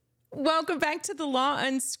Welcome back to The Law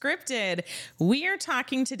Unscripted. We are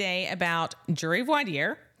talking today about jury voir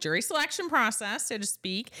dire, jury selection process, so to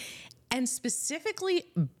speak, and specifically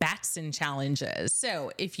Batson challenges.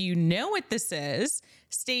 So if you know what this is,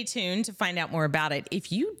 stay tuned to find out more about it. If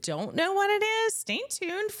you don't know what it is, stay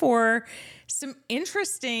tuned for some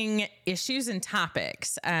interesting issues and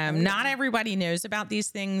topics. Not everybody knows about these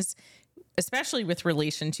things, especially with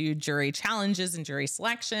relation to jury challenges and jury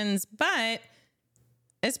selections, but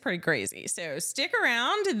it's pretty crazy. So stick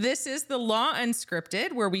around. This is The Law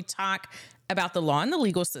Unscripted, where we talk about the law and the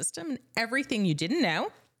legal system and everything you didn't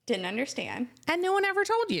know, didn't understand, and no one ever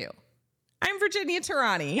told you. I'm Virginia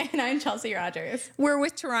Tarani. And I'm Chelsea Rogers. We're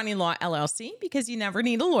with Tarani Law LLC because you never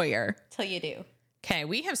need a lawyer. Till you do. Okay,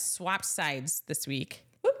 we have swapped sides this week.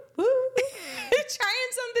 Whoop, whoop.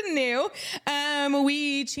 Trying something new.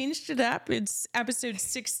 We changed it up. It's episode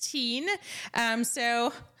 16.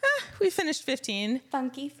 We finished 15.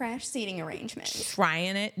 Funky, fresh seating arrangements.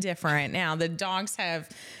 Trying it different. Now, the dogs have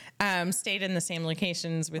stayed in the same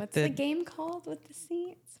locations with What's the game called with the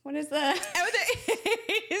seats? What is the...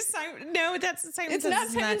 No, that's the same. It's not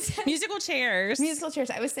Simon Says. Musical chairs. Musical chairs.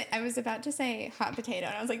 I was about to say hot potato,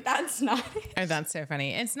 and I was like, that's not it. Oh, that's so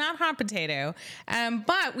funny. It's not hot potato.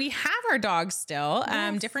 But we have our dogs still,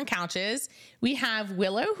 Yes. different couches. We have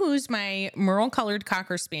Willow, who's my merle-colored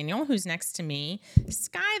Cocker Spaniel, who's next to me.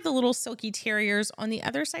 Sky, the little silky terrier's on the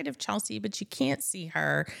other side of Chelsea, but you can't see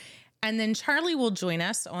her. And then Charlie will join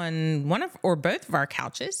us on one of or both of our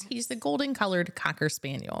couches. He's the golden colored Cocker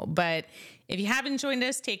Spaniel. But if you haven't joined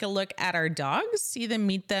us, take a look at our dogs, see them,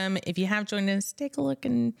 meet them. If you have joined us, take a look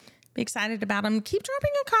and be excited about them. Keep dropping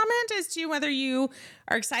a comment as to whether you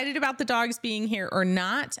are excited about the dogs being here or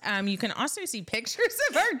not. You can also see pictures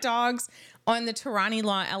of our dogs on the Tarani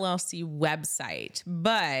Law LLC website.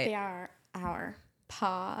 But They are our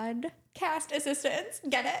podcast assistants.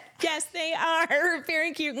 Get it? yes, they are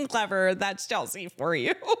very cute and clever. That's Chelsea for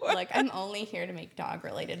you. Look, I'm only here to make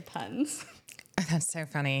dog-related puns. Oh, that's so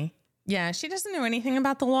funny. Yeah, she doesn't know anything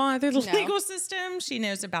about the law or the No. legal system. She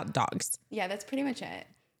knows about dogs. Yeah, that's pretty much it.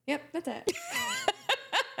 Yep, that's it.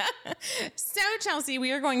 So, Chelsea,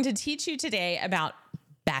 we are going to teach you today about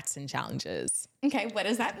Batson challenges. Okay, what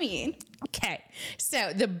does that mean? Okay,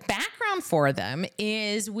 so the background for them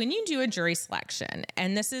is when you do a jury selection,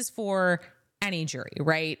 and this is for any jury,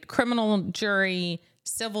 right? Criminal jury,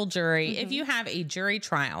 civil jury. If you have a jury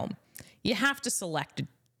trial, you have to select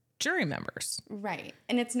jury members. Right.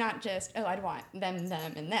 And it's not just, oh, I'd want them,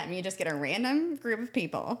 and them. You just get a random group of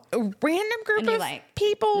people. A random group And you, of like,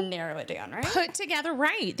 people Narrow it down, right? put together,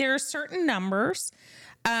 right? There are certain numbers,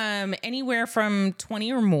 anywhere from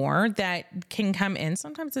 20 or more that can come in.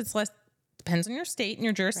 Sometimes it's less, depends on your state and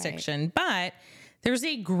your jurisdiction, but there's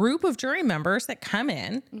a group of jury members that come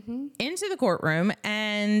in into the courtroom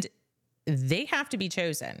and they have to be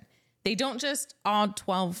chosen. They don't just all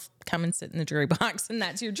 12 come and sit in the jury box and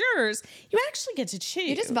that's your jurors. You actually get to choose.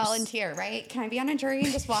 You just volunteer, right? Can I be on a jury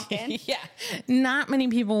and just walk in? Yeah, not many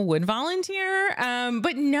people would volunteer,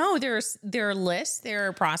 but no, there are lists, there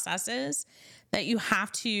are processes that you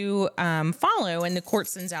have to follow, and the court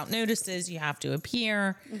sends out notices. You have to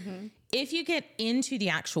appear. If you get into the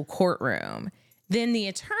actual courtroom, then the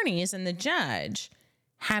attorneys and the judge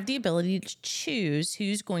have the ability to choose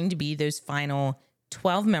who's going to be those final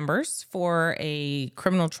 12 members for a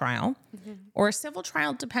criminal trial or a civil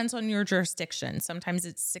trial. Depends on your jurisdiction. Sometimes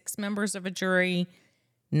it's 6 members of a jury,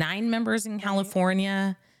 9 members in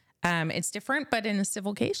California. It's different, but in a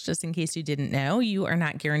civil case, just in case you didn't know, you are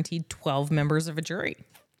not guaranteed 12 members of a jury.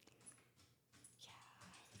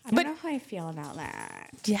 I don't know how I feel about that.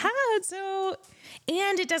 Yeah, so,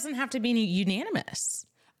 and it doesn't have to be unanimous.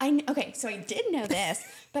 Okay, so I did know this,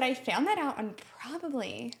 but I found that out on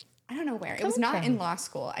probably, I don't know where. It was not in law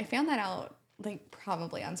school. I found that out like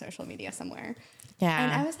probably on social media somewhere. Yeah.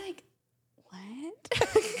 And I was like,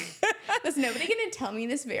 what? Was nobody going to tell me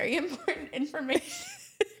this very important information?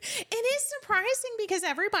 It is surprising because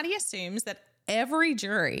everybody assumes that every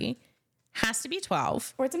jury has to be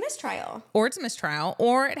 12. Or it's a mistrial. Or it's a mistrial,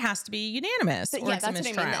 or it has to be unanimous, But or yeah, it's a that's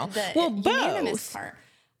mistrial. what I mean. The unanimous part.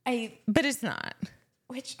 But it's not.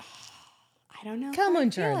 Which, I don't know Come how on, I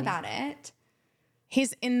feel Jordan. about it.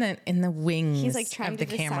 He's in the wings He's like trying of to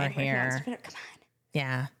the camera decide where he wants to here. put it. Come on.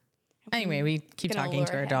 Yeah. Anyway, we keep Gonna talking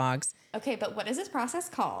to lure our him. dogs. Okay, but what is this process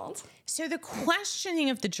called? So the questioning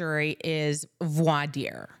of the jury is voir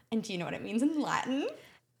dire. And do you know what it means in Latin?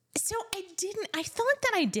 So I thought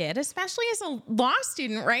that I did, especially as a law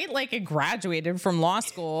student, right? Like I graduated from law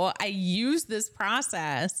school. I used this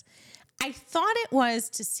process. I thought it was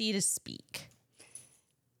to see to speak.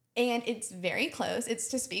 And it's very close. It's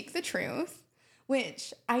to speak the truth,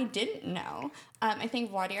 which I didn't know. I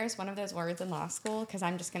think voir dire is one of those words in law school, because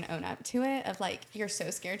I'm just going to own up to it, of like, you're so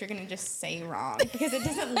scared you're going to just say wrong because it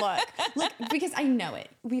doesn't look because I know it.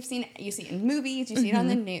 You see it in movies, you see it on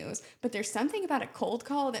the news, but there's something about a cold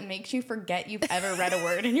call that makes you forget you've ever read a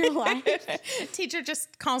word in your life. Teacher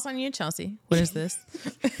just calls on you, Chelsea. What is this?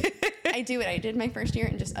 I do what I did my first year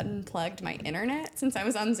and just unplugged my internet since I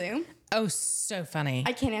was on Zoom. Oh, so funny.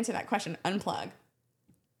 I can't answer that question. Unplug.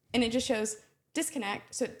 And it just shows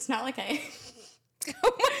disconnect. So it's not like I...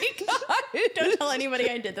 Oh my God. Don't tell anybody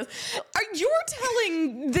I did this. You're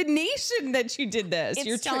telling the nation that you did this. It's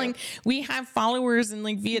You're telling, true. we have followers in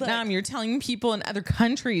like Vietnam. Look, you're telling people in other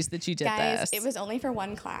countries that you did guys, this. it was only for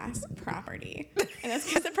one class, property. And that's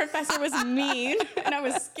because the professor was mean and I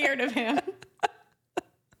was scared of him.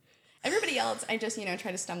 Everybody else, I just,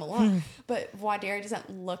 try to stumble on. But voir dire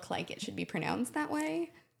doesn't look like it should be pronounced that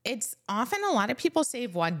way. It's often, a lot of people say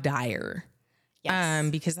voir dire. Yes.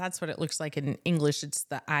 Because that's what it looks like in English. It's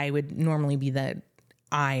the I would normally be the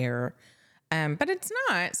ire. But it's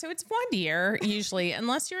not. So it's voir dire usually,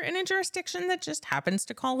 unless you're in a jurisdiction that just happens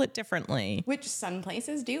to call it differently. Which some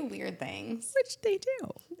places do weird things. Which they do.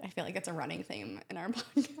 I feel like it's a running theme in our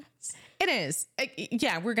podcast. It is.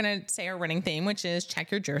 Yeah, we're going to say our running theme, which is check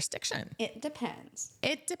your jurisdiction. It depends.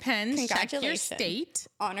 It depends. Check your Congratulations. state.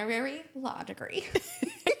 Honorary law degree.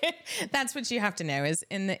 That's what you have to know is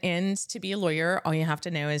in the end, to be a lawyer, all you have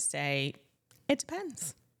to know is say, it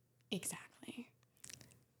depends. Exactly.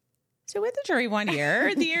 So with the jury voir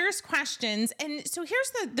dire, there's questions. And so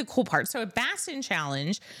here's the cool part. So a Batson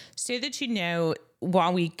challenge, so that you know,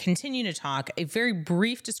 while we continue to talk, a very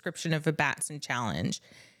brief description of a Batson challenge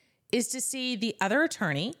is to see the other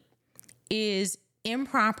attorney is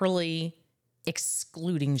improperly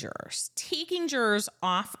excluding jurors, taking jurors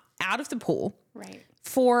out of the pool. Right.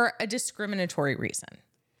 For a discriminatory reason.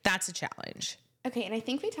 That's a challenge. Okay, and I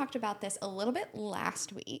think we talked about this a little bit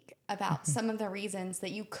last week about some of the reasons that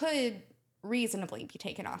you could reasonably be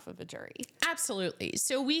taken off of a jury. Absolutely.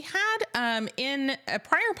 So we had in a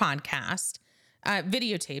prior podcast,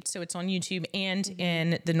 videotaped, so it's on YouTube and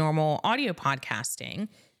in the normal audio podcasting,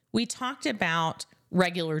 we talked about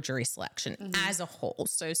regular jury selection as a whole.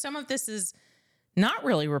 So some of this is not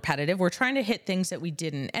really repetitive. We're trying to hit things that we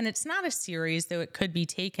didn't. And it's not a series, though it could be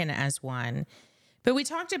taken as one. But we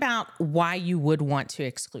talked about why you would want to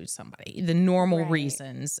exclude somebody, the normal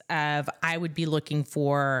reasons of I would be looking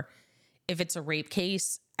for, if it's a rape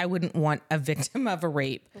case, I wouldn't want a victim of a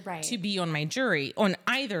rape to be on my jury on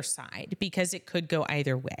either side because it could go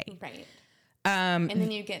either way. Right. And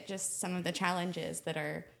then you get just some of the challenges that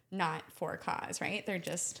are not for cause, right? They're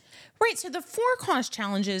just... Right. So the for cause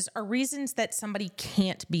challenges are reasons that somebody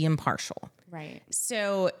can't be impartial. Right.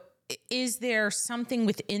 So is there something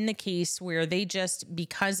within the case where they just,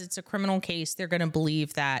 because it's a criminal case, they're going to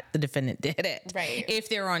believe that the defendant did it? Right. If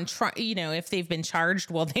they're on trial, if they've been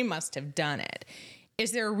charged, well, they must have done it.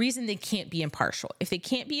 Is there a reason they can't be impartial? If they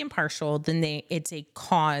can't be impartial, then it's a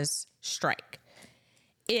cause strike.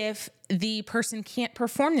 If the person can't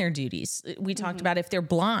perform their duties, we talked about if they're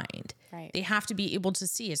blind, they have to be able to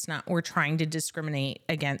see. It's not, we're trying to discriminate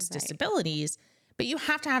against disabilities, but you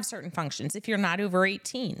have to have certain functions. If you're not over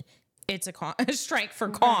 18, it's a strike for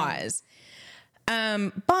cause.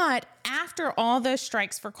 But after all those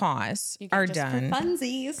strikes for cause are done, for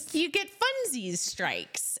funsies. you get funsies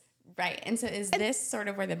strikes. Right. And so is this sort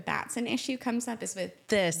of where the Batson issue comes up, is with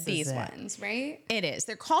these ones, right? It is.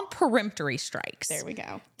 They're called peremptory strikes. There we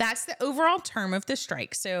go. That's the overall term of the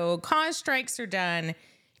strike. So cause strikes are done.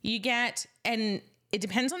 You get, and it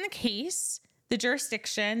depends on the case, the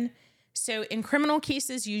jurisdiction. So in criminal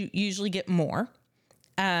cases, you usually get more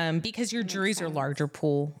because your juries are larger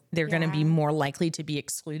pool. They're going to be more likely to be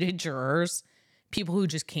excluded jurors, people who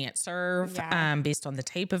just can't serve based on the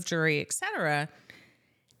type of jury, et cetera.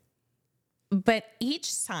 But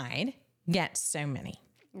each side gets so many.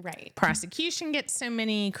 Right. Prosecution gets so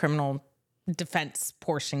many. Criminal defense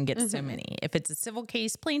portion gets so many. If it's a civil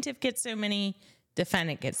case, plaintiff gets so many.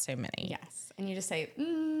 Defendant gets so many. Yes. And you just say,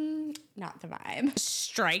 not the vibe.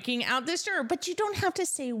 Striking out this juror. But you don't have to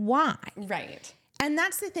say why. Right. And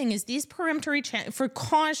that's the thing is these peremptory for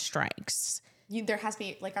cause strikes. There has to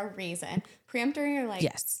be like a reason. Preemptory are like,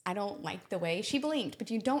 yes, I don't like the way she blinked, but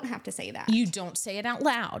you don't have to say that. You don't say it out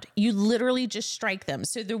loud. You literally just strike them.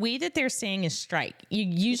 So the way that they're saying is strike. You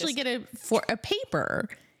usually get a paper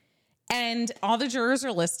and all the jurors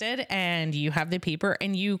are listed and you have the paper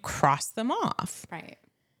and you cross them off. Right.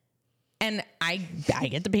 And I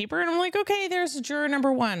get the paper and I'm like, okay, there's juror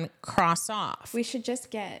number 1, cross off. We should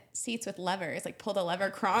just get seats with levers, like pull the lever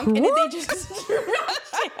cronk and then they just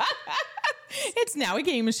It's now a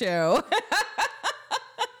game show.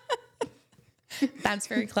 That's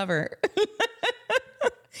very clever.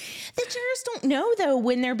 The jurors don't know, though,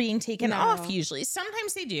 when they're being taken off, usually.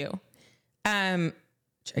 Sometimes they do.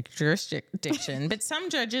 Check jurisdiction. But some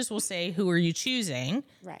judges will say, who are you choosing?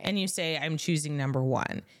 Right. And you say, I'm choosing number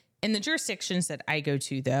one. In the jurisdictions that I go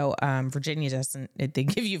to, though, Virginia doesn't. They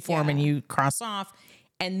give you a form and you cross off.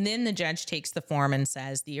 And then the judge takes the form and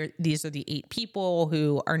says, these are the 8 people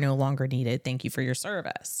who are no longer needed. Thank you for your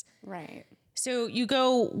service. Right. So you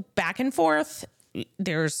go back and forth.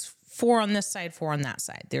 There's 4 on this side, 4 on that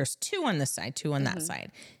side. There's 2 on this side, 2 on that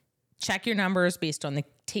side. Check your numbers based on the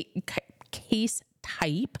case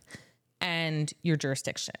type and your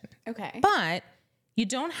jurisdiction. Okay. But you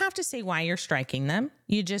don't have to say why you're striking them.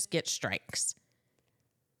 You just get strikes.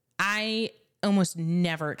 I almost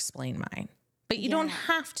never explain mine, but you don't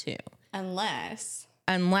have to. Unless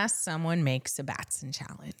someone makes a Batson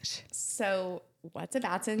challenge. So what's a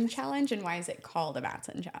Batson challenge and why is it called a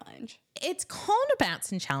Batson challenge? It's called a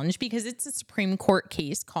Batson challenge because it's a Supreme Court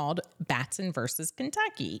case called Batson versus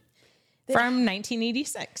Kentucky from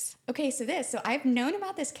 1986. Okay, so I've known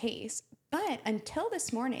about this case, but until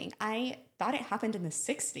this morning, I thought it happened in the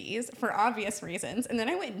 60s for obvious reasons. And then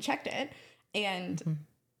I went and checked it, and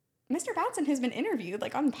Mr. Batson has been interviewed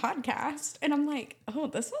like on podcast. And I'm like, oh,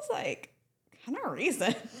 this was like kind of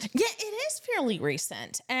recent. Yeah, it is fairly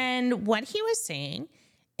recent. And what he was saying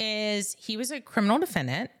is he was a criminal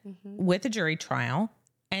defendant with a jury trial.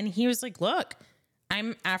 And he was like, look,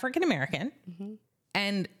 I'm African American.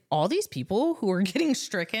 And all these people who are getting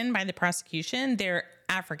stricken by the prosecution, they're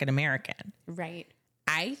African American. Right.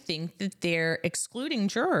 I think that they're excluding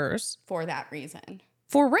jurors For that reason.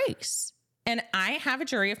 for race. And I have a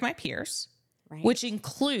jury of my peers, which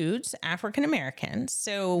includes African Americans.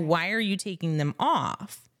 So why are you taking them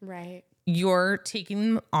off? Right. You're taking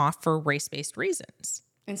them off for race-based reasons.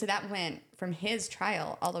 And so that went from his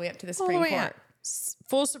trial all the way up to the Supreme Court.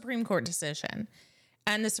 Full Supreme Court decision.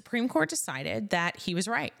 And the Supreme Court decided that he was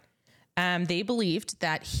right. They believed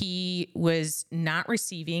that he was not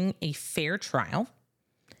receiving a fair trial.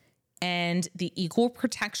 And the Equal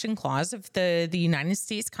Protection Clause of the United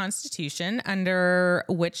States Constitution, under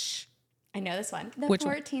which... I know this one. The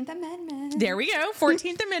 14th Amendment. There we go.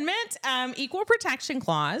 14th Amendment. Equal Protection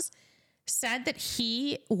Clause said that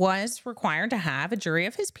he was required to have a jury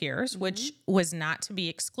of his peers, which was not to be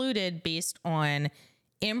excluded based on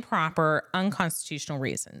improper, unconstitutional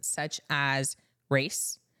reasons, such as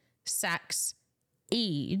race, sex,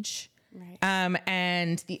 age,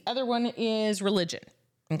 and the other one is religion.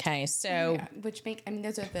 Okay, so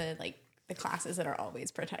those are the classes that are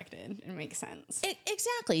always protected. It makes sense.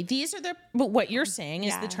 Exactly. These are but what you're saying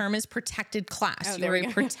is the term is protected class. You're a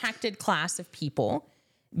protected class of people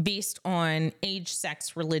based on age,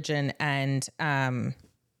 sex, religion, and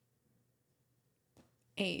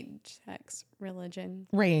age, sex, religion,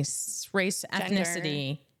 race,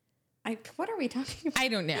 ethnicity. What are we talking about? I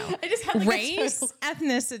don't know. I just have race,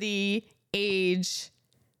 ethnicity, age,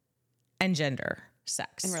 and gender,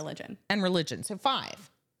 sex, and religion. So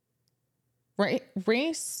 5. Right?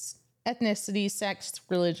 Race, ethnicity, sex,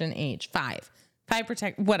 religion, age. 5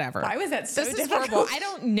 protect, whatever. Why was that so difficult? This is horrible. I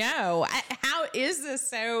don't know. How is this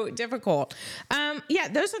so difficult?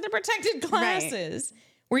 Those are the protected classes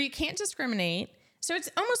where you can't discriminate. So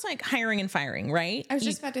it's almost like hiring and firing, right? I was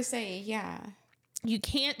just about to say, yeah. You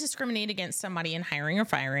can't discriminate against somebody in hiring or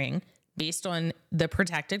firing based on the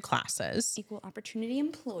protected classes. Equal opportunity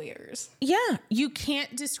employers. Yeah. You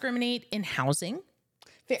can't discriminate in housing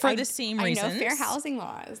for the same reasons. I know fair housing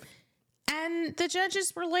laws. And the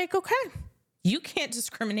judges were like, okay, you can't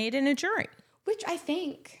discriminate in a jury. Which I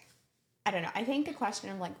think, I don't know. I think the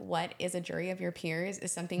question of like, what is a jury of your peers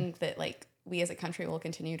is something that like we as a country will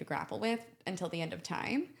continue to grapple with until the end of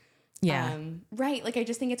time. Yeah. Right. Like, I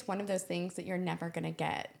just think it's one of those things that you're never going to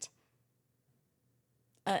get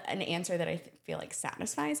an answer that I feel like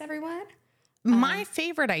satisfies everyone. My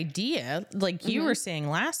favorite idea, like you were saying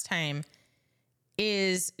last time,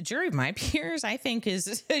 is jury of my peers, I think,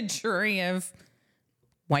 is a jury of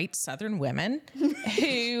white Southern women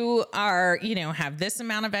who are, have this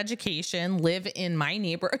amount of education, live in my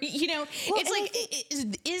neighborhood. It's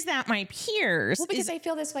like, is that my peers? Well, because I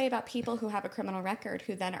feel this way about people who have a criminal record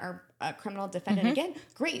who then are a criminal defendant again.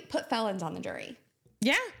 Great, put felons on the jury.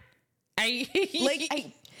 Yeah.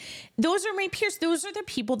 Those are my peers. Those are the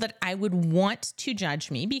people that I would want to judge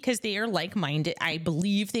me because they are like-minded. I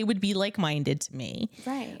believe they would be like-minded to me.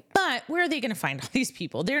 Right. But where are they going to find all these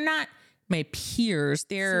people? They're not my peers.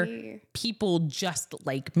 They're people just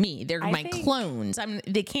like me. They're my clones.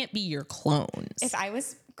 They can't be your clones. If I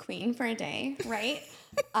was queen for a day, right?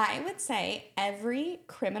 I would say every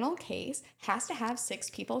criminal case has to have 6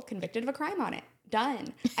 people convicted of a crime on it.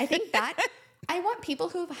 Done. I think that I want people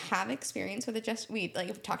who have experience with it. We've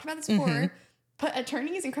talked about this before. Put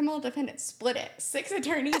attorneys and criminal defendants, split it. 6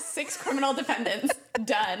 attorneys, 6 criminal defendants.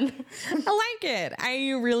 Done. I like it.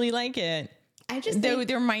 I really like it. I just Though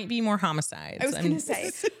there might be more homicides. I was going to say,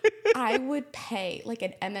 I would pay like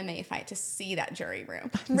an MMA fight to see that jury room.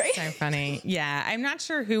 Right? So funny. Yeah. I'm not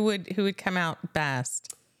sure who would come out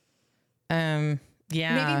best. Yeah.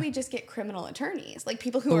 Maybe we just get criminal attorneys, like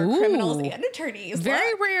people who are criminals and attorneys.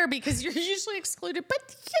 Very rare because you're usually excluded,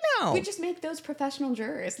 but we just make those professional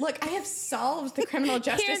jurors. Look, I have solved the criminal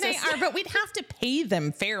justice Here they system. are, but we'd have to pay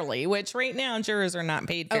them fairly, which right now jurors are not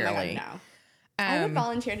paid fairly. Oh my God, no. I would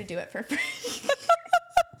volunteer to do it for free.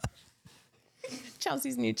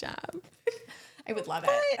 Chelsea's new job. I would love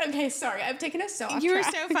it. Okay, sorry. I've taken us so off You're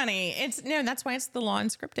track. so funny. That's why it's the law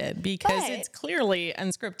unscripted, because it's clearly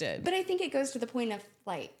unscripted. But I think it goes to the point of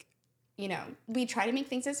we try to make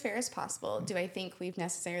things as fair as possible. Do I think we've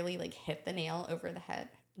necessarily hit the nail over the head?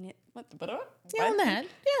 Nail on the head.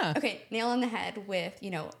 Yeah. Okay, nail on the head with,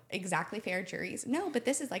 exactly fair juries. No, but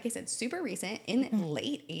this is, like I said, super recent in the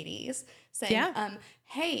late 80s saying,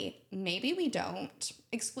 hey, maybe we don't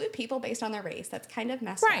exclude people based on their race. That's kind of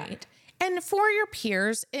messed up. Right. And for your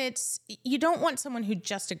peers, you don't want someone who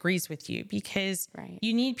just agrees with you, because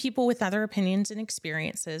you need people with other opinions and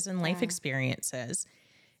experiences and life experiences.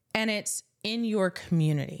 And it's in your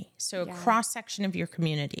community. So a cross-section of your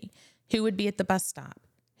community. Who would be at the bus stop?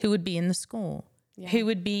 Who would be in the school? Who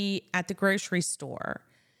would be at the grocery store?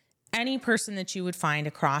 Any person that you would find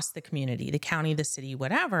across the community, the county, the city,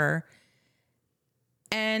 whatever.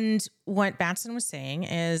 And what Batson was saying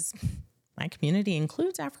is, my community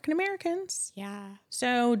includes African Americans. Yeah.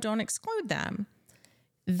 So don't exclude them.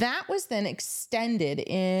 That was then extended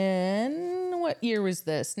in, what year was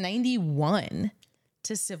this? 91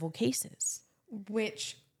 to civil cases.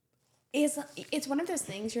 Which it's one of those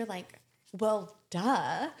things you're like, well,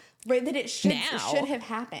 duh, right? That it should have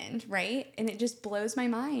happened, right? And it just blows my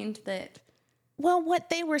mind that. Well, what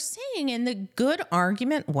they were saying, and the good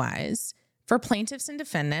argument was, for plaintiffs and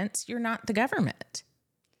defendants, you're not the government,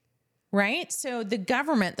 right? So the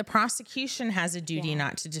government, the prosecution has a duty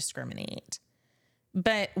not to discriminate.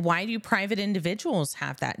 But why do private individuals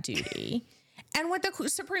have that duty? And what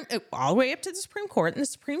the all the way up to the Supreme Court, and the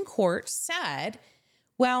Supreme Court said,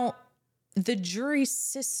 well, the jury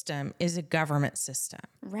system is a government system.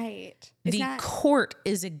 Right. The court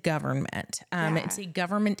is a government. It's a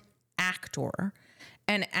government actor.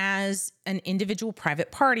 And as an individual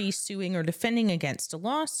private party suing or defending against a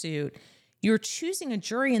lawsuit, you're choosing a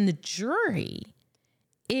jury, and the jury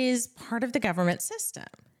is part of the government system.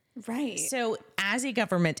 Right. So as a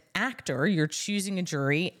government actor, you're choosing a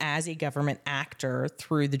jury as a government actor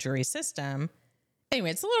through the jury system.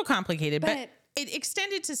 Anyway, it's a little complicated, but it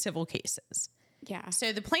extended to civil cases. Yeah.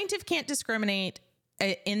 So the plaintiff can't discriminate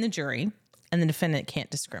in the jury, and the defendant can't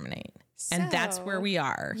discriminate. And that's where we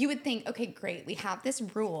are. You would think, okay, great. We have this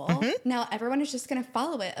rule. Now everyone is just going to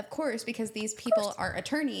follow it, of course, because these people are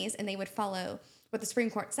attorneys and they would follow what the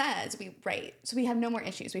Supreme Court says. So we have no more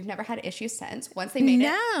issues. We've never had issues since. Once they made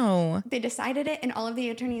it, they decided it, and all of the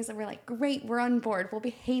attorneys were like, great, we're on board. We'll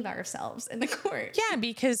behave ourselves in the court. Yeah,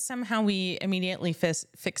 because somehow we immediately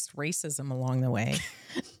fixed racism along the way.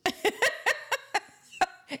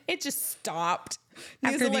 It just stopped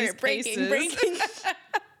after these cases. Breaking.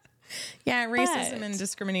 Yeah, racism and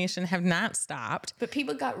discrimination have not stopped. But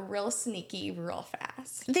people got real sneaky real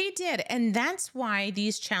fast. They did. And that's why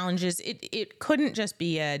these challenges, it couldn't just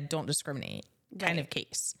be a don't discriminate kind of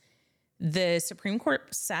case. The Supreme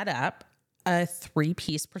Court set up a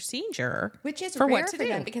 3-piece procedure. Which is for rare what to for do.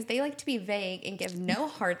 them, because they like to be vague and give no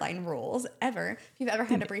hardline rules ever. If you've ever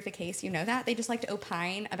had to brief a case, you know that. They just like to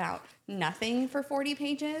opine about nothing for 40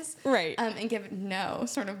 pages. Right. And give no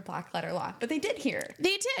sort of black letter law. But they did here.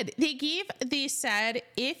 They did. They said,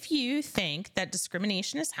 if you think that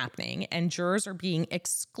discrimination is happening and jurors are being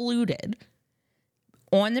excluded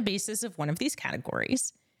on the basis of one of these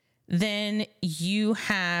categories, then you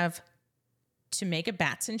have to make a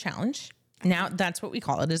Batson challenge. Now, that's what we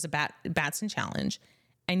call it, is a Batson challenge.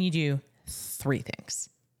 And you do 3 things.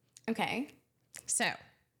 Okay. So,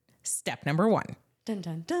 step number 1. Dun,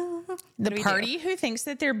 dun, dun. The party who thinks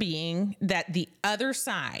that that the other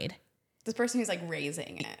side. This person who's like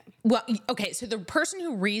raising it. Well, okay. So the person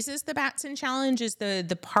who raises the Batson challenge is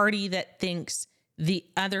the party that thinks the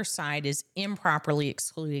other side is improperly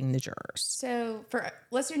excluding the jurors. So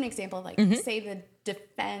let's do an example of say the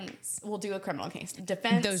defense, we'll do a criminal case. The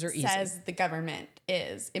defense Those are easy. says the government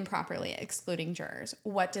is improperly excluding jurors.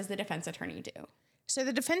 What does the defense attorney do? So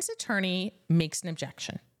the defense attorney makes an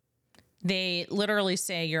objection. They literally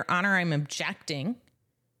say, Your Honor, I'm objecting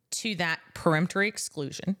to that peremptory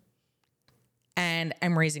exclusion, and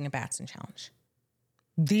I'm raising a Batson challenge.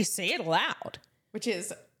 They say it aloud. Which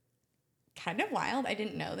is kind of wild. I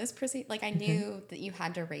didn't know this I knew that you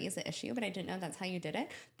had to raise the issue, but I didn't know that's how you did it.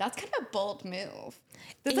 That's kind of a bold move.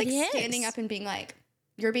 That's standing up and being like,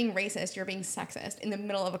 you're being racist, you're being sexist in the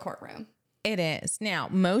middle of a courtroom. It is. Now,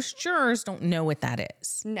 most jurors don't know what that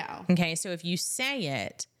is. No. Okay, so if you say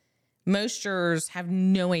it, most jurors have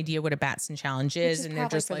no idea what a Batson challenge is, and they're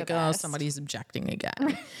just like, oh, somebody's objecting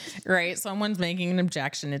again. Right? Someone's making an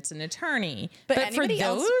objection. It's an attorney. But for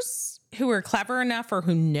those who are clever enough or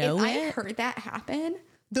who know if I heard that happen,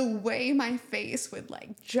 the way my face would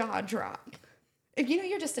jaw drop. If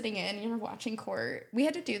you're just sitting in, you're watching court. We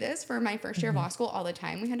had to do this for my first year of law school all the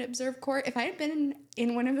time. We had to observe court. If I had been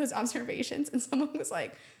in one of those observations and someone was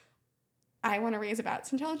like, I want to raise a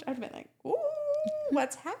Batson challenge, I would have been like, ooh,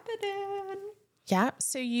 what's happening? Yeah.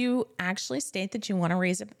 So you actually state that you want to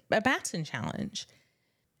raise a Batson challenge.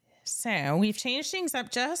 So we've changed things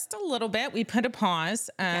up just a little bit. We put a pause.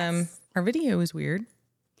 Yes. Our video is weird.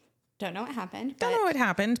 Don't know what happened. Don't know what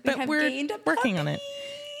happened, but we're working on it.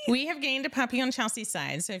 We have gained a puppy on Chelsea's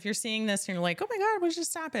side. So if you're seeing this and you're like, oh my God, what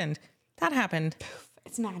just happened? That happened. Poof,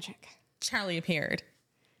 it's magic. Charlie appeared.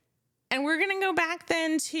 And we're going to go back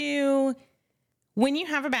then to when you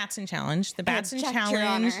have a Batson challenge. The Batson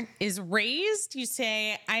challenge is raised. You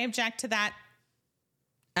say, I object to that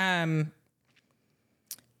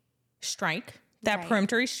strike, that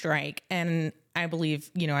peremptory strike. And I believe,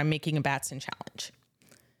 I'm making a Batson challenge.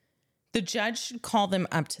 The judge should call them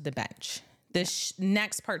up to the bench. This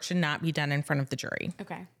next part should not be done in front of the jury.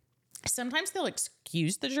 Okay. Sometimes they'll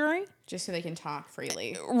excuse the jury. Just so they can talk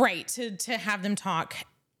freely. Right. To have them talk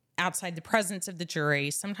outside the presence of the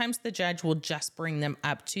jury. Sometimes the judge will just bring them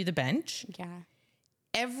up to the bench. Yeah.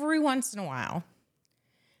 Every once in a while,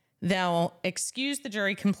 they'll excuse the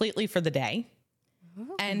jury completely for the day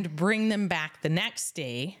and bring them back the next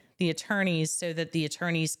day, the attorneys, so that the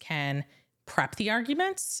attorneys can prep the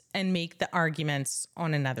arguments and make the arguments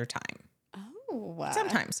on another time. Oh.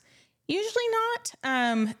 Sometimes. Usually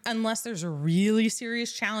not, unless there's a really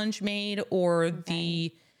serious challenge made or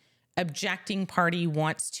the objecting party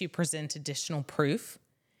wants to present additional proof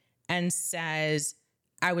and says,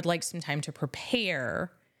 I would like some time to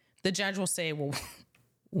prepare. The judge will say, well,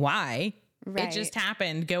 why? Right. It just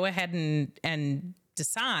happened. Go ahead and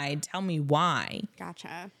decide. Tell me why.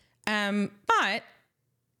 Gotcha. But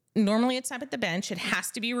normally it's up at the bench. It has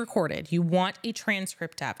to be recorded. You want a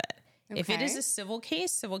transcript of it. Okay. If it is a civil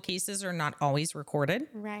cases are not always recorded.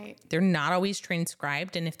 Right. They're not always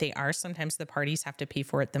transcribed. And if they are, sometimes the parties have to pay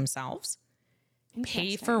for it themselves.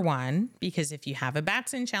 Pay for one, because if you have a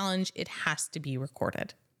Batson challenge, it has to be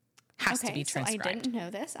recorded. Has to be transcribed. So I didn't know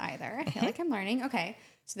this either. I feel like I'm learning. Okay.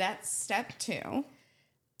 So that's step 2.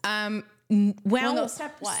 Well, no,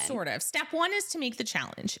 step 1. Sort of. Step 1 is to make the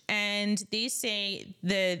challenge. And they say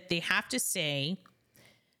that they have to say,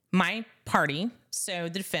 my party, so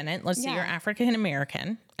the defendant, let's say you're African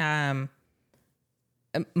American.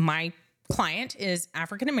 My client is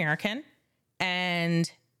African American,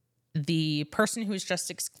 and the person who is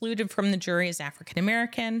just excluded from the jury is African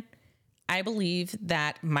American. I believe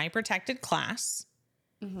that my protected class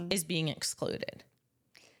is being excluded.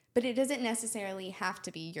 But it doesn't necessarily have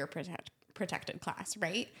to be your protected class,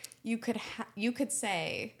 right? You could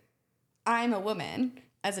say, I'm a woman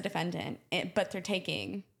as a defendant, but they're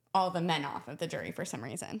taking all the men off of the jury for some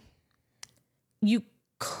reason. You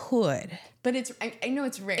could. But I know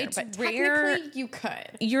it's rare, but rare. Technically you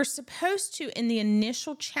could. You're supposed to, in the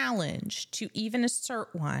initial challenge, to even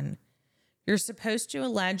assert one, you're supposed to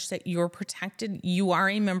allege that you are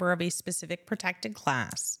a member of a specific protected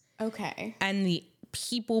class. Okay. And the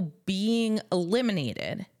people being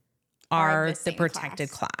eliminated are the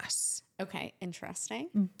protected class. Okay, interesting.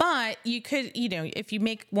 But you could, if you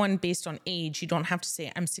make one based on age, you don't have to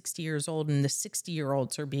say I'm 60 years old and the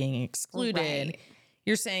 60-year-olds are being excluded. Right.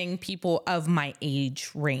 You're saying people of my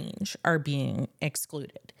age range are being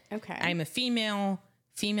excluded. Okay. I'm a female.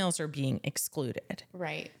 Females are being excluded.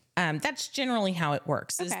 Right. That's generally how it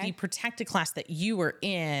works, is the protected class that you are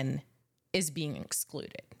in is being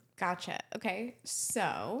excluded. Gotcha. Okay.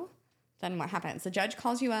 So then what happens? The judge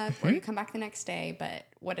calls you up or you come back the next day, but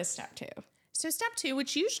what is step 2? So step 2,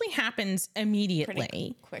 which usually happens immediately,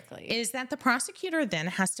 Pretty quickly, is that the prosecutor then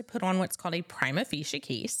has to put on what's called a prima facie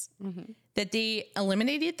case, that they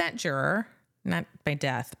eliminated that juror, not by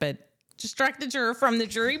death, but just struck the juror from the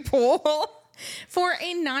jury pool for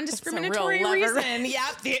a non-discriminatory reason.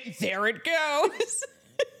 Yep, there it goes.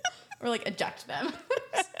 or like eject them.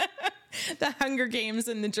 The Hunger Games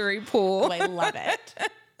in the jury pool. Oh, I love it.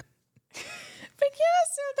 But yeah,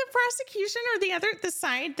 so the prosecution or the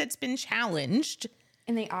side that's been challenged,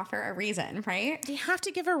 And they offer a reason, right? they have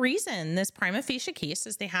to give a reason. This prima facie case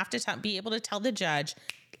is they have to be able to tell the judge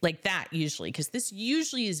like that usually, because this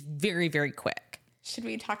usually is very, very quick. Should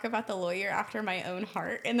we talk about the lawyer after my own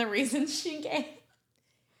heart and the reasons she gave?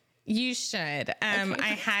 You should.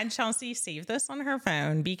 I had Chelsea save this on her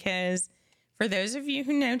phone because for those of you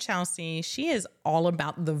who know Chelsea, she is all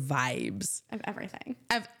about the vibes Of everything.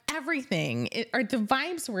 of everything. Are the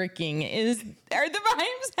vibes working? Are the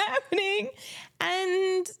vibes happening?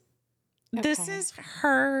 And this Okay. is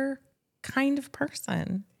her kind of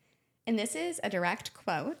person. And this is a direct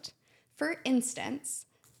quote. For instance,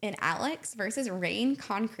 in Alex versus Rain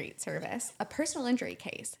Concrete Service, a personal injury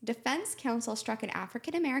case, defense counsel struck an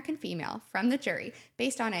African-American female from the jury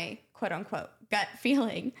based on a quote-unquote gut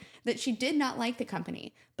feeling that she did not like the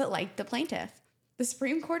company, but liked the plaintiff. The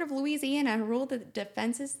Supreme Court of Louisiana ruled that the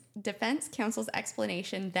defense counsel's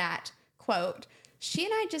explanation that, quote, she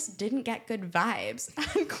and I just didn't get good vibes,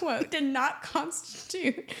 unquote, did not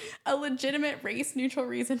constitute a legitimate race-neutral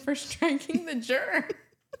reason for striking the juror.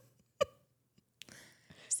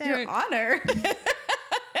 So, Your Honor.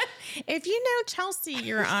 if you know Chelsea,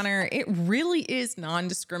 Your Honor, it really is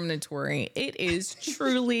non-discriminatory. It is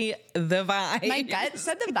truly the vibe. My gut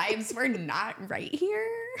said the vibes were not right here.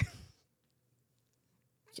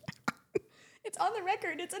 It's on the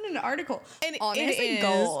record. It's in an article. And Honors it and is.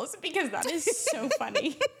 goals, because that is so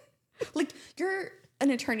funny. Like, you're an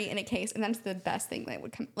attorney in a case, and that's the best thing that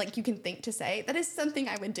would come, like, you can think to say. That is something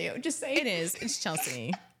I would do. Just say, It is. It's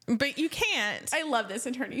Chelsea. But you can't. I love this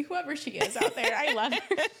attorney, whoever she is out there. I love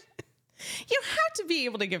her. You have to be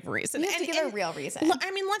able to give a reason. You have to give a real reason.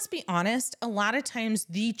 I mean, let's be honest. A lot of times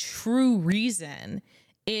the true reason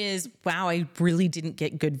is, wow, I really didn't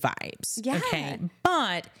get good vibes. Yeah. Okay.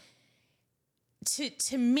 But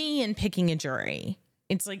to me in picking a jury,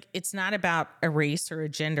 it's like, it's not about a race or a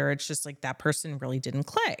gender. It's just like that person really didn't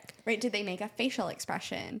click. Right? Did they make a facial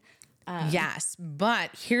expression? Yes. But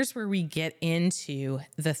here's where we get into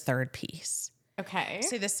the third piece. Okay.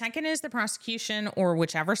 So the second is the prosecution or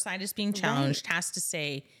whichever side is being challenged has to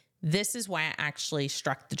say, this is why I actually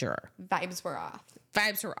struck the juror. Vibes were off.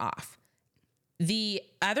 Vibes were off. The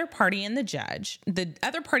other party and the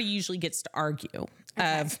other party usually gets to argue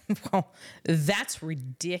of, well, that's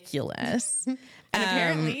ridiculous. And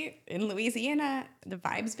apparently in Louisiana, the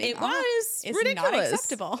vibes being It off was is ridiculous. not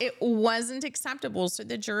acceptable. It wasn't acceptable. So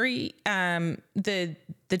the jury, the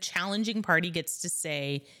challenging party gets to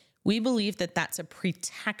say, we believe that that's a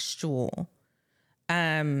pretextual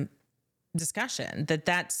discussion,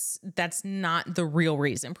 that's not the real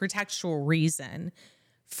reason, pretextual reason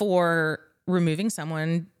for removing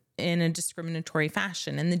someone in a discriminatory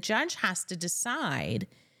fashion. And the judge has to decide,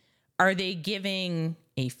 are they giving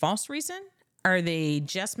a false reason? Are they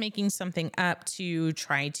just making something up to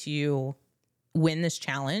try to win this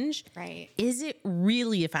challenge? Right. Is it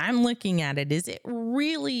really, if I'm looking at it, is it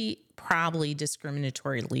really probably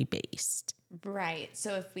discriminatorily based? Right.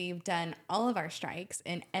 So if we've done all of our strikes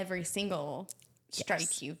and every single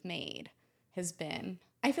strike you've made has been,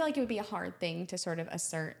 I feel like it would be a hard thing to sort of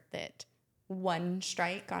assert that one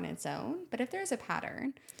strike on its own. But if there's a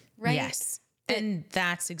pattern, right? Yes. And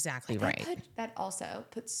that's exactly right. That also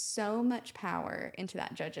puts so much power into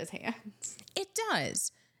that judge's hands. It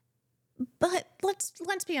does. But let's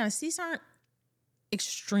be honest, these aren't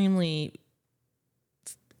extremely,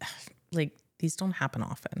 like, these don't happen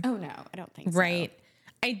often. Oh, no, I don't think Right.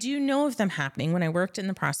 I do know of them happening. When I worked in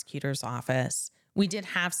the prosecutor's office, we did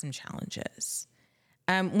have some challenges.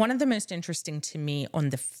 One of the most interesting to me on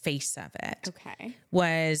the face of it Okay.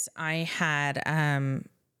 was I had an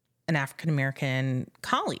African-American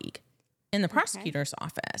colleague in the prosecutor's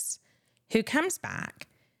office who comes back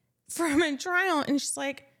from a trial and she's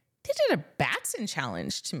like, they did a Batson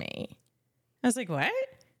challenge to me. I was like, what?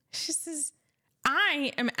 She says,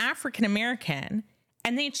 I am African-American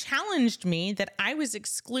and they challenged me that I was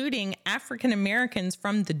excluding African-Americans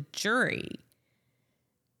from the jury.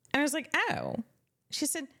 And I was like, oh. She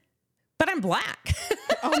said, but I'm Black.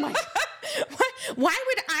 Oh my God. Why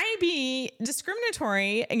would I be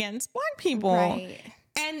discriminatory against Black people? Right.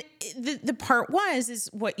 And the part is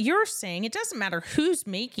what you're saying. It doesn't matter who's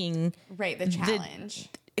making Right, the challenge.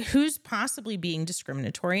 who's possibly being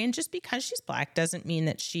discriminatory. And just because she's Black doesn't mean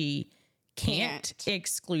that she can't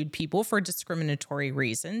exclude people for discriminatory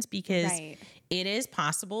reasons, because it is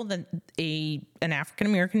possible that an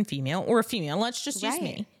African-American female or a female, let's just use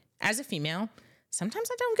me as a female, sometimes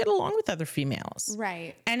I don't get along with other females.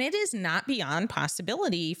 Right. And it is not beyond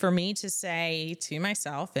possibility for me to say to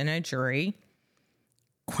myself in a jury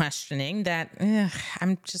questioning that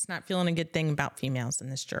I'm just not feeling a good thing about females in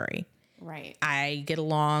this jury. Right. I get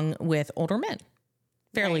along with older men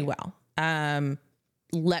fairly well.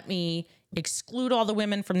 Let me exclude all the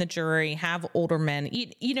women from the jury, have older men,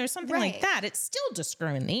 something like that. It's still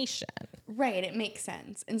discrimination. Right. It makes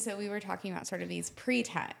sense. And so we were talking about sort of these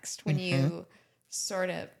pretext when you sort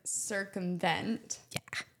of circumvent. Yeah.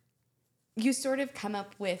 You sort of come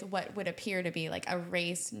up with what would appear to be like a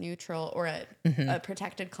race neutral or a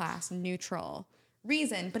protected class neutral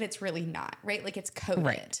reason, but it's really not, right? Like it's coded.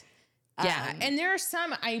 Right. Yeah. And there are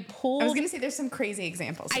some I was going to say there's some crazy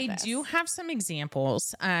examples. I do have some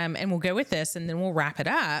examples, and we'll go with this and then we'll wrap it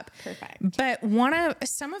up. Perfect. But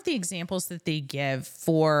some of the examples that they give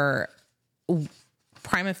for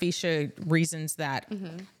prima facie reasons that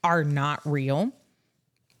are not real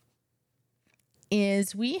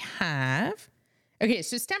is so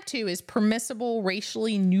step 2 is permissible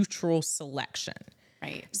racially neutral selection.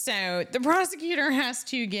 Right. So the prosecutor has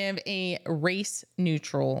to give a race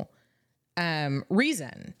neutral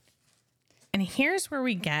reason. And here's where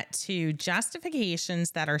we get to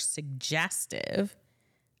justifications that are suggestive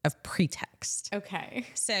of pretext. Okay.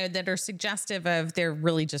 So that are suggestive of they're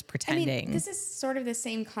really just pretending. I mean, this is sort of the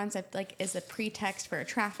same concept like is a pretext for a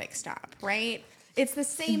traffic stop, right? It's the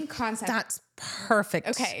same concept. That's perfect.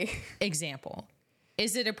 Okay. Example.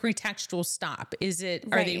 Is it a pretextual stop?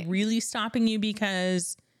 Are they really stopping you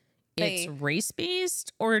because it's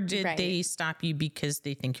race-based, or did they stop you because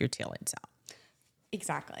they think your taillight's out?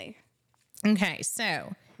 Exactly. Okay,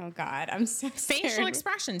 so. Oh, God, I'm so scared. Facial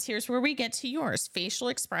expressions. Here's where we get to yours. Facial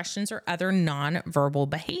expressions or other nonverbal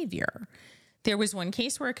behavior. There was one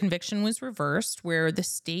case where a conviction was reversed where the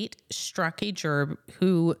state struck a juror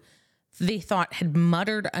who they thought had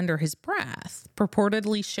muttered under his breath,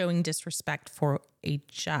 purportedly showing disrespect for a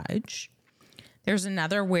judge. There's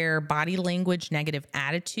another where body language, negative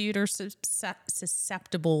attitude are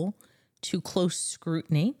susceptible to close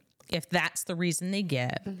scrutiny, if that's the reason they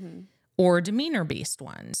give, or demeanor-based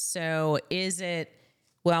ones. So is it,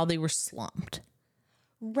 they were slumped?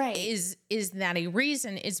 Right. Is that a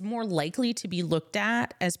reason? Is more likely to be looked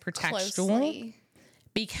at as pretextual? Closely.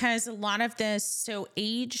 Because a lot of this, so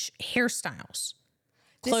age, hairstyles,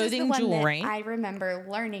 clothing, this is the one jewelry. That I remember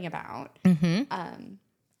learning about.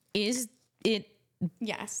 Is it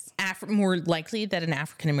yes more likely that an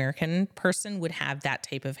African-American person would have that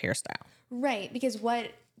type of hairstyle? Right, because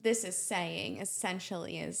what this is saying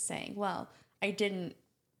essentially is saying, well, I didn't,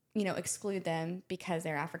 exclude them because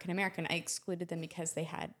they're African-American. I excluded them because they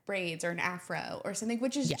had braids or an afro or something,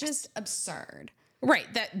 which is just absurd. Right.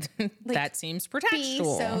 That seems pretextual. Be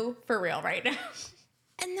so for real right now.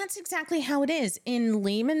 And that's exactly how it is. In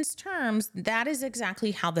layman's terms, that is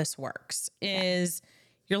exactly how this works. Is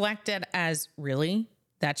you're elected as really?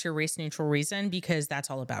 That's your race neutral reason because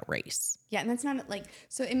that's all about race. Yeah, and that's not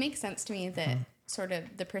so it makes sense to me that sort of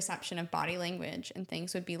the perception of body language and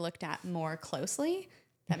things would be looked at more closely.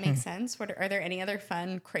 That makes sense. Are there any other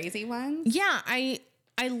fun, crazy ones? Yeah, I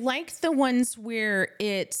like the ones where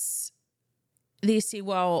they say,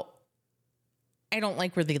 well, I don't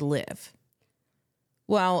like where they live.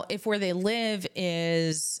 Well, if where they live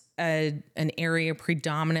is an area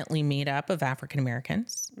predominantly made up of African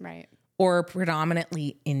Americans. Right. Or a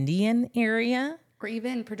predominantly Indian area. Or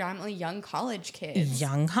even predominantly young college kids.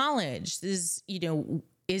 Young college.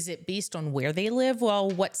 Is it based on where they live? Well,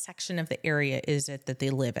 what section of the area is it that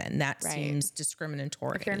they live in? That seems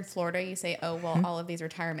discriminatory. If you're in Florida, you say, oh, well, all of these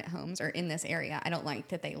retirement homes are in this area. I don't like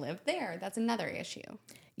that they live there. That's another issue.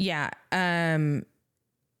 Yeah.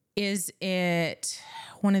 Is it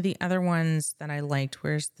one of the other ones that I liked?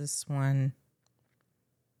 Where's this one?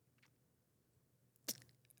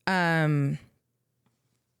 Where'd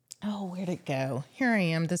it go? Here I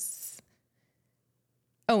am.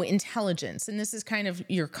 Intelligence. And this is kind of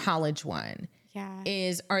your college one. Yeah.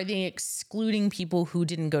 Are they excluding people who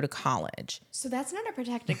didn't go to college? So that's not a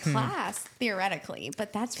protected class, theoretically,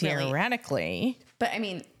 but that's theoretically. But I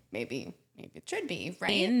mean, maybe it should be,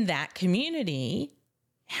 right? In that community,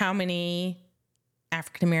 how many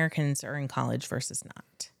African Americans are in college versus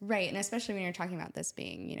not? Right. And especially when you're talking about this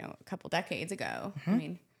being, a couple decades ago. I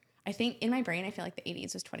mean, I think in my brain, I feel like the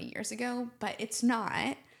 80s was 20 years ago, but it's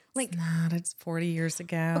not. It's 40 years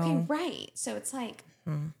ago. Okay, right. So it's like,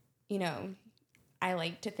 I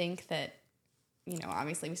like to think that,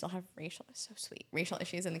 obviously we still have racial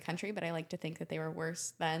issues in the country, but I like to think that they were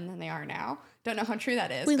worse then than they are now. Don't know how true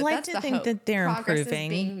that is. We but like that's to the think hope. that they're Progress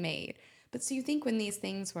improving. is being made. But so you think when these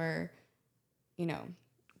things were,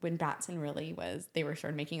 when Batson really was, they were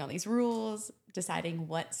sort of making all these rules, deciding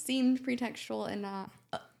what seemed pretextual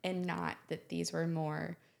and not that these were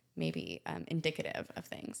more maybe indicative of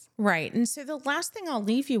things. Right. And so the last thing I'll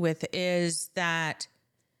leave you with is that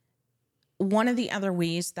one of the other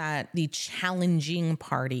ways that the challenging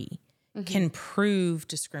party can prove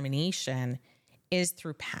discrimination is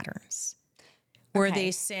through patterns. Where they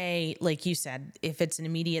say, like you said, if it's an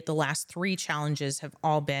immediate, the last 3 challenges have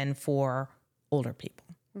all been for older people.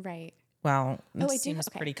 Right. Well, it seems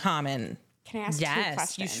pretty common. Can I ask 2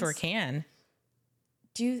 questions? Yes, you sure can.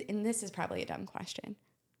 And this is probably a dumb question.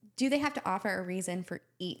 Do they have to offer a reason for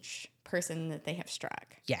each person that they have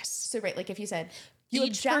struck? Yes. So, right, like if you said,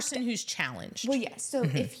 each person who's challenged. Well, yes. So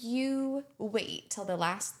if you wait till the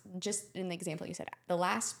last, just in the example you said, the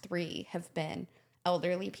last 3 have been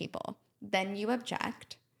elderly people, then you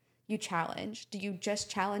object, you challenge. Do you just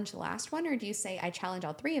challenge the last one, or do you say, I challenge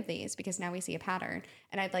all 3 of these because now we see a pattern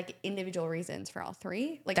and I'd like individual reasons for all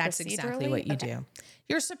 3? Like that's exactly what you do.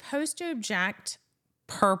 You're supposed to object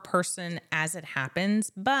per person as it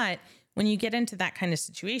happens, but when you get into that kind of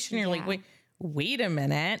situation, you're like, wait a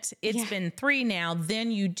minute, it's been 3 now,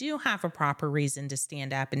 then you do have a proper reason to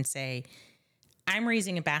stand up and say, I'm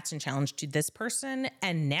raising a Batson challenge to this person,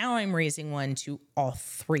 and now I'm raising one to all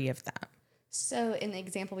 3 of them. So in the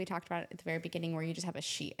example we talked about at the very beginning where you just have a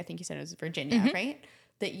sheet, I think you said it was Virginia, right?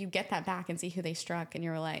 That you get that back and see who they struck, and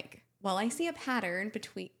you're like, well, I see a pattern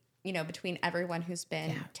between everyone who's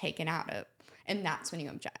been taken out of, and that's when you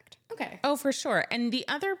object. Okay. Oh, for sure. And the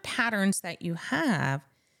other patterns that you have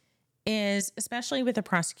is, especially with the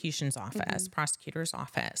prosecutor's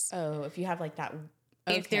office. Oh, if you have like that.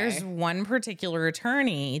 Okay. If there's one particular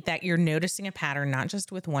attorney that you're noticing a pattern, not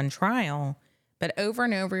just with one trial, but over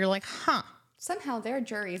and over, you're like, somehow their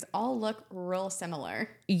juries all look real similar.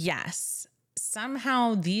 Yes.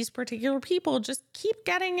 Somehow these particular people just keep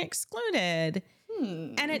getting excluded.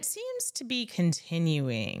 And it seems to be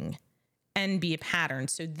continuing and be a pattern.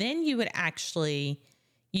 So then you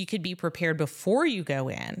could be prepared before you go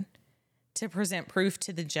in to present proof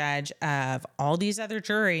to the judge of all these other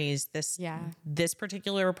juries. This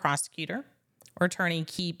particular prosecutor or attorney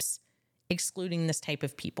keeps excluding this type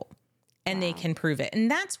of people, and they can prove it. And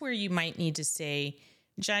that's where you might need to say,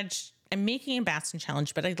 Judge, I'm making a Batson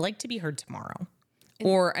challenge, but I'd like to be heard tomorrow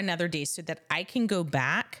or another day so that I can go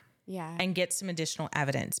back and get some additional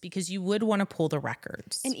evidence, because you would want to pull the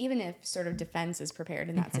records. And even if sort of defense is prepared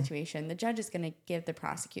in that situation, the judge is going to give the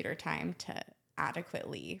prosecutor time to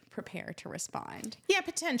adequately prepare to respond. Yeah,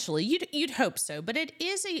 potentially. You'd hope so, but it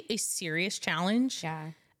is a serious challenge.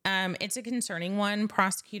 Yeah. It's a concerning one.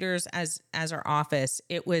 Prosecutors, as our office,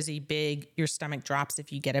 it was a big, your stomach drops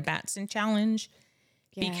if you get a Batson challenge,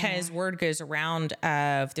 because word goes around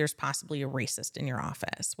of there's possibly a racist in your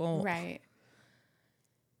office. Well, right.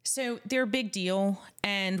 So they're a big deal.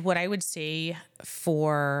 And what I would say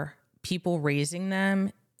for people raising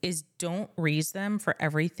them is don't raise them for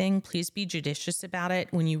everything. Please be judicious about it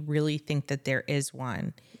when you really think that there is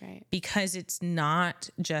one. Right. Because it's not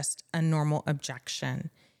just a normal objection.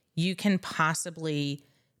 You can possibly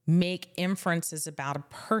make inferences about a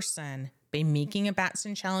person by making a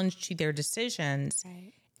Batson challenge to their decisions.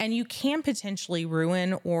 Right. And you can potentially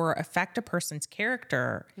ruin or affect a person's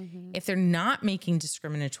character if they're not making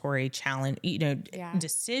discriminatory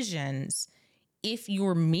decisions. If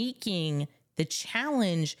you're making the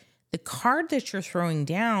challenge, the card that you're throwing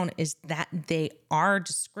down is that they are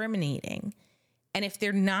discriminating. And if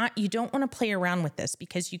they're not, you don't want to play around with this,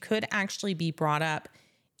 because you could actually be brought up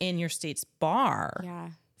in your state's bar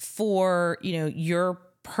for, you're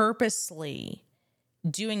purposely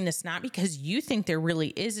doing this, not because you think there really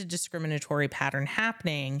is a discriminatory pattern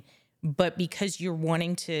happening, but because you're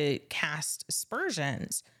wanting to cast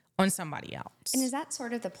aspersions on somebody else. And is that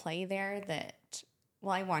sort of the play there that,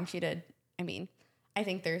 I want you to, I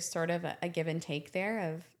think there's sort of a give and take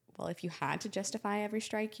there of, if you had to justify every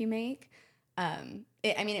strike you make,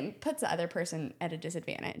 it puts the other person at a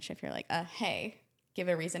disadvantage if you're like, hey, give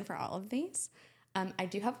a reason for all of these. I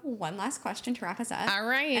do have one last question to wrap us up. All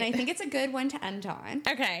right. And I think it's a good one to end on.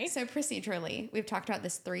 Okay. So procedurally, we've talked about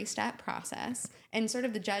this 3-step process, and sort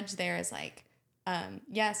of the judge there is like,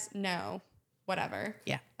 yes, no, whatever.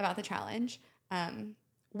 Yeah. About the challenge.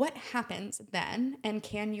 What happens then, and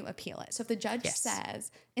can you appeal it? So if the judge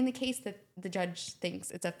says, in the case that the judge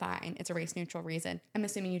thinks it's a fine, it's a race neutral reason, I'm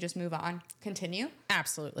assuming you just move on, continue.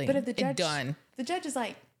 Absolutely. But if the judge done, the judge is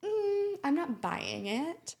like, I'm not buying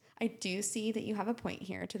it. I do see that you have a point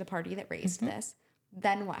here to the party that raised this.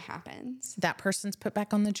 Then what happens? That person's put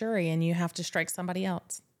back on the jury and you have to strike somebody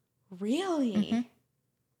else. Really?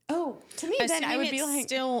 Oh, to me, then I would be like,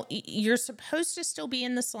 still, you're supposed to still be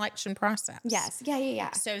in the selection process. yes.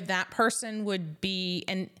 Yeah. So that person would be,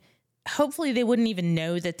 and hopefully they wouldn't even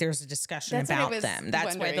know that there's a discussion about them.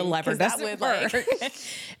 That's why the lever doesn't work.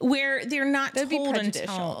 Where they're not told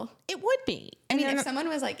until it would be. I mean, if someone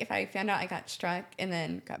was like, if I found out I got struck and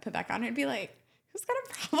then got put back on, I'd be like, who's got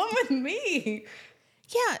a problem with me?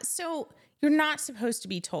 Yeah. So you're not supposed to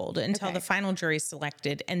be told until the final jury is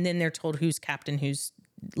selected, and then they're told who's kept and who's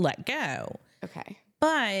let go. Okay.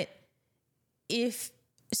 But if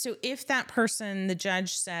that person, the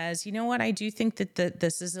judge says, you know what, I do think that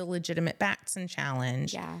this is a legitimate Batson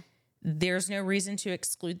challenge. Yeah. There's no reason to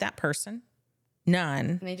exclude that person. None.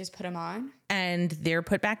 And they just put them on? And they're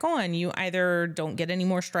put back on. You either don't get any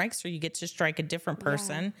more strikes or you get to strike a different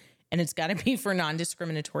person. Yeah. And it's got to be for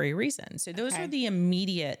non-discriminatory reasons. So those are the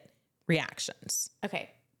immediate reactions.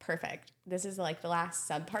 Okay, perfect. This is like the last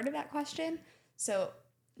sub part of that question. So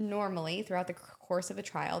normally throughout the course of a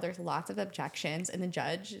trial, there's lots of objections, and the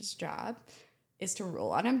judge's job is to rule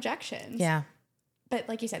on objections. Yeah. But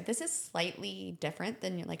like you said, this is slightly different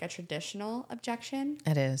than like a traditional objection.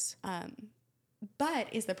 It is. But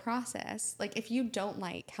is the process, like if you don't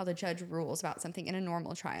like how the judge rules about something in a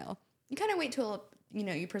normal trial, you kind of wait till,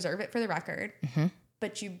 you preserve it for the record,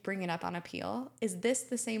 but you bring it up on appeal. Is this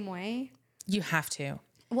the same way? You have to.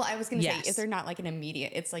 Well, I was going to say, is there not like an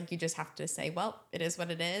immediate, it's like you just have to say, well, it is what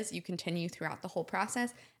it is. You continue throughout the whole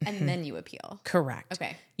process and then you appeal. Correct.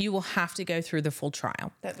 Okay. You will have to go through the full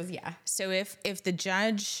trial. That was, yeah. So if the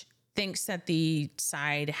judge thinks that the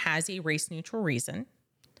side has a race neutral reason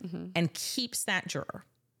and keeps that juror,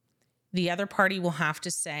 the other party will have to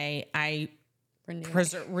say, I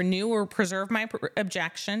renew or preserve my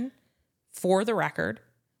objection for the record.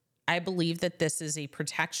 I believe that this is a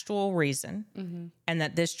pretextual reason and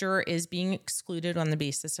that this juror is being excluded on the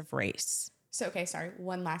basis of race. So, okay, sorry.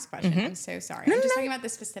 One last question. I'm so sorry. I'm just talking about the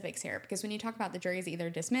specifics here, because when you talk about the jury is either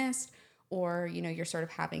dismissed or, you're sort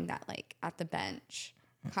of having that like at the bench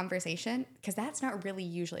conversation, because that's not really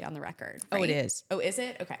usually on the record. Right? Oh, it is. Oh, is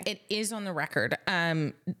it? Okay. It is on the record.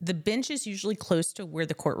 The bench is usually close to where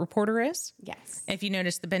the court reporter is. Yes. If you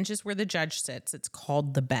notice, the bench is where the judge sits. It's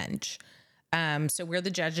called the bench. So where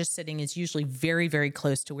the judge is sitting is usually very, very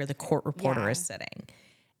close to where the court reporter is sitting.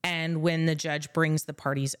 And when the judge brings the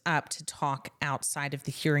parties up to talk outside of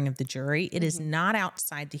the hearing of the jury, it is not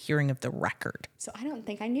outside the hearing of the record. So I don't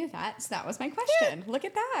think I knew that. So that was my question. Yeah. Look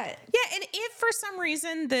at that. Yeah. And if for some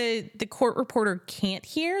reason the court reporter can't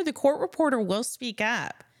hear, the court reporter will speak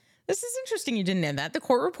up. This is interesting. You didn't know that. The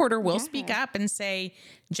court reporter will speak up and say,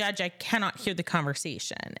 Judge, I cannot hear the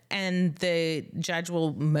conversation. And the judge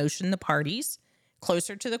will motion the parties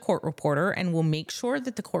closer to the court reporter and will make sure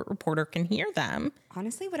that the court reporter can hear them.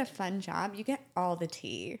 Honestly, what a fun job. You get all the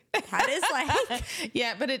tea. That is like...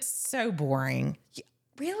 Yeah, but it's so boring.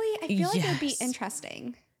 Really? I feel like it would be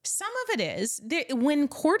interesting. Some of it is. When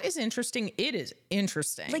court is interesting, it is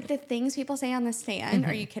interesting. Like the things people say on the stand.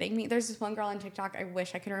 Are you kidding me? There's this one girl on TikTok. I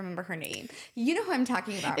wish I could remember her name. You know who I'm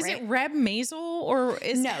talking about, right? Is it Reb Maisel or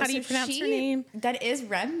how do you pronounce her name? That is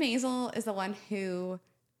Reb Maisel is the one who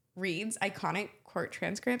reads iconic court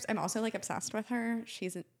transcripts. I'm also like obsessed with her.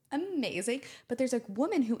 She's amazing. But there's a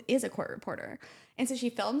woman who is a court reporter. And so she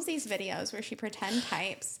films these videos where she pretend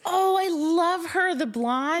types. Oh, I love her. The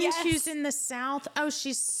blonde who's in the South. Oh,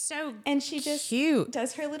 she's so And she just cute.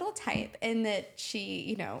 Does her little type, and that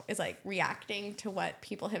she, is like reacting to what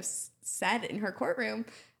people have said in her courtroom.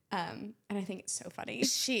 And I think it's so funny.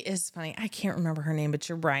 She is funny. I can't remember her name, but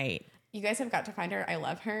you're right. You guys have got to find her. I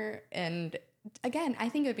love her. And again, I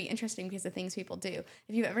think it would be interesting because the things people do. If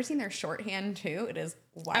you've ever seen their shorthand too, it is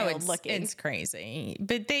wild looking. It's crazy.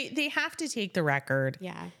 But they have to take the record.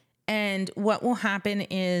 Yeah. And what will happen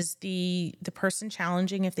is the person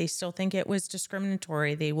challenging, if they still think it was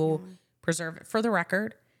discriminatory, they will preserve it for the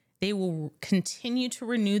record. They will continue to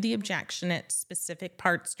renew the objection at specific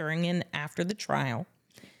parts during and after the trial.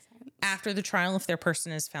 After the trial, if their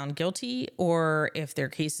person is found guilty or if their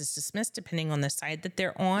case is dismissed, depending on the side that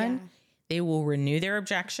they're on, they will renew their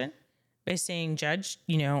objection by saying, Judge,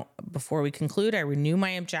 before we conclude, I renew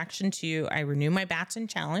my Batson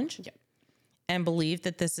challenge and believe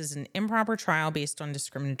that this is an improper trial based on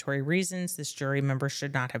discriminatory reasons. This jury member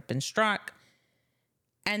should not have been struck.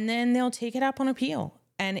 And then they'll take it up on appeal.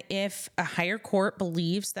 And if a higher court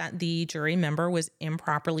believes that the jury member was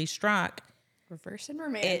improperly struck, reverse and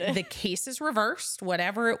remand. The case is reversed,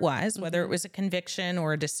 whatever it was, whether it was a conviction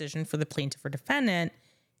or a decision for the plaintiff or defendant,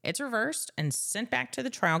 It's reversed and sent back to the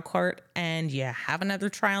trial court, and you have another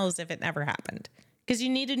trial as if it never happened because you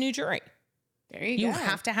need a new jury. There you go. You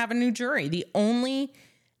have to have a new jury. The only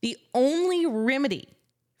remedy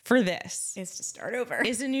for this Is to start over.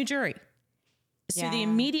 is a new jury. So the Yeah.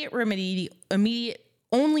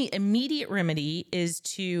 only immediate remedy is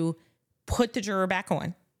to put the juror back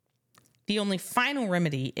on. The only final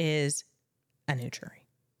remedy is a new jury.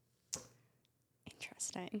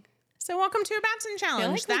 Interesting. So welcome to a Batson I feel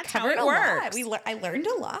challenge. like we That's how covered it a works. lot. I learned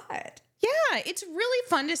a lot. Yeah, it's really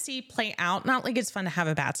fun to see play out. Not like it's fun to have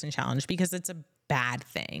a Batson challenge because it's a bad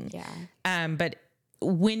thing. Yeah. But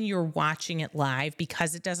when you're watching it live,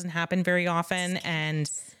 because it doesn't happen very often, and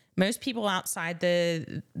most people outside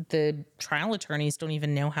the trial attorneys don't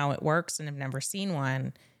even know how it works and have never seen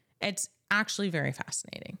one, it's actually very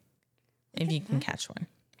fascinating if you can catch one.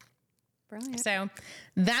 Brilliant. So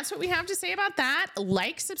that's what we have to say about that.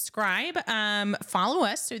 Like, subscribe, follow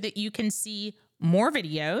us so that you can see more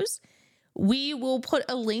videos. We will put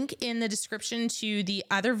a link in the description to the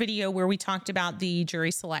other video where we talked about the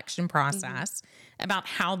jury selection process, about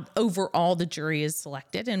how overall the jury is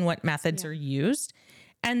selected and what methods are used.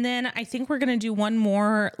 And then I think we're going to do one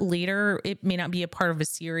more later. It may not be a part of a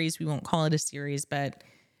series. We won't call it a series, but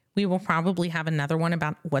we will probably have another one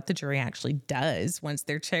about what the jury actually does once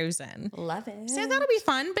they're chosen. Love it. So that'll be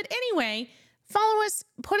fun. But anyway, follow us.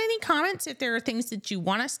 Put any comments if there are things that you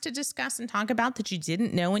want us to discuss and talk about that you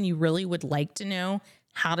didn't know and you really would like to know.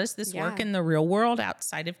 How does this work in the real world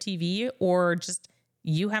outside of TV, or just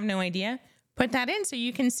you have no idea? Put that in so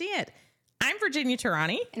you can see it. I'm Virginia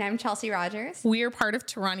Tarani. And I'm Chelsea Rogers. We are part of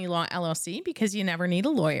Tarani Law LLC because you never need a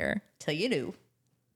lawyer Till you do.